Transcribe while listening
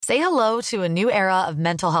Say hello to a new era of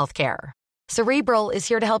mental health care. Cerebral is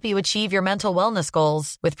here to help you achieve your mental wellness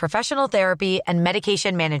goals with professional therapy and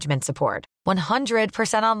medication management support.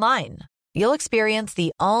 100% online. You'll experience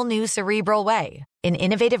the all-new Cerebral Way, an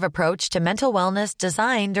innovative approach to mental wellness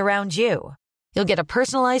designed around you. You'll get a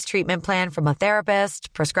personalized treatment plan from a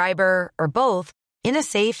therapist, prescriber, or both in a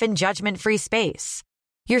safe and judgment-free space.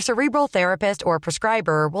 Your Cerebral therapist or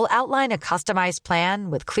prescriber will outline a customized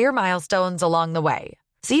plan with clear milestones along the way,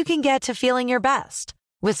 so you can get to feeling your best.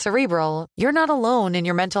 With Cerebral, you're not alone in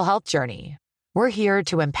your mental health journey. We're here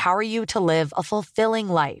to empower you to live a fulfilling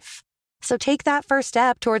life. So take that first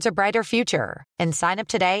step towards a brighter future and sign up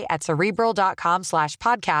today at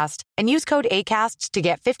Cerebral.com/podcast and use code ACAST to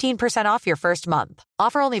get 15% off your first month.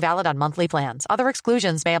 Offer only valid on monthly plans. Other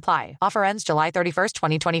exclusions may apply. Offer ends July 31st,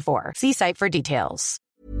 2024. See site for details.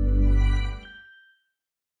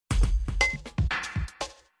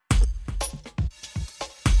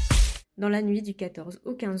 Dans la nuit du 14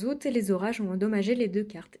 au 15 août, les orages ont endommagé les 2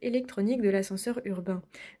 cartes électroniques de l'ascenseur urbain.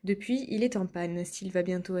 Depuis, il est en panne. S'il va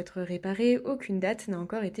bientôt être réparé, aucune date n'a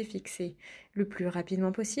encore été fixée. Le plus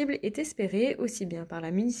rapidement possible est espéré aussi bien par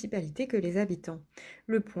la municipalité que les habitants.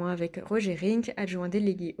 Le point avec Roger Rink, adjoint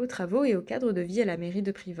délégué aux travaux et au cadre de vie à la mairie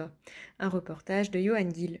de Privas. Un reportage de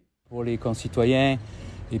Johan Gill. Pour les concitoyens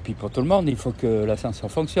et puis pour tout le monde, il faut que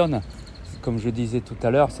l'ascenseur fonctionne. Comme je disais tout à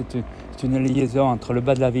l'heure, c'est une liaison entre le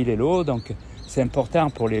bas de la ville et le haut, donc c'est important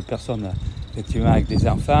pour les personnes effectivement avec des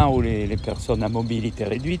enfants ou les personnes à mobilité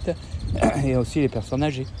réduite et aussi les personnes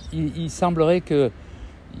âgées. Il semblerait qu'il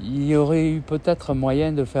y aurait eu peut-être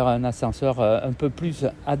moyen de faire un ascenseur un peu plus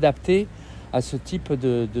adapté à ce type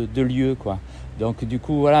de lieu, quoi. Donc du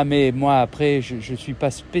coup voilà, mais moi après je suis pas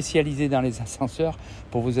spécialisé dans les ascenseurs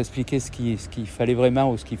pour vous expliquer ce qu'il fallait vraiment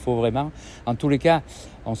ou ce qu'il faut vraiment. En tous les cas,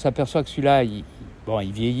 on s'aperçoit que celui-là il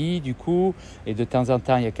vieillit du coup et de temps en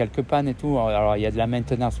temps il y a quelques pannes et tout. Alors il y a de la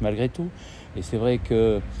maintenance malgré tout et c'est vrai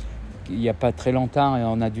que il n'y a pas très longtemps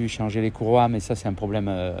on a dû changer les courroies, mais ça c'est un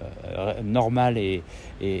problème normal et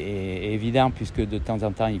évident puisque de temps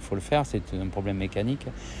en temps il faut le faire, c'est un problème mécanique.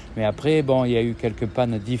 Mais après il y a eu quelques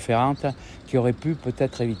pannes différentes qui auraient pu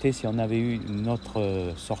peut-être éviter si on avait eu une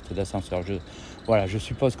autre sorte d'ascenseur. Je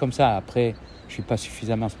suppose comme ça. Après, je ne suis pas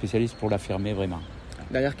suffisamment spécialiste pour l'affirmer vraiment.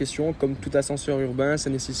 Dernière question, comme tout ascenseur urbain, ça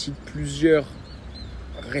nécessite plusieurs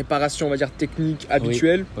réparations, on va dire techniques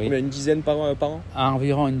habituelles. Oui. On a une dizaine par an.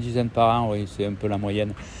 Environ une dizaine par an, oui, c'est un peu la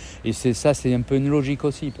moyenne. Et c'est un peu une logique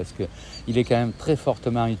aussi parce qu'il est quand même très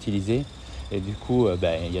fortement utilisé et du coup,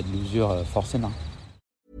 il y a de l'usure forcément.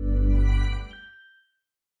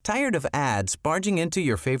 Tired of ads barging into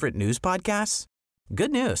your favorite news podcasts?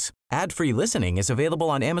 Good news. Ad-free listening is available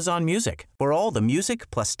on Amazon Music for all the music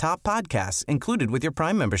plus top podcasts included with your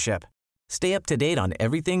Prime membership. Stay up to date on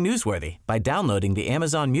everything newsworthy by downloading the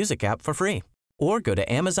Amazon Music app for free or go to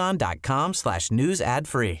amazon.com/news ad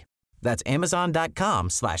free. That's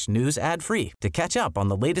amazon.com/news ad free to catch up on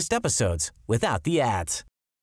the latest episodes without the ads.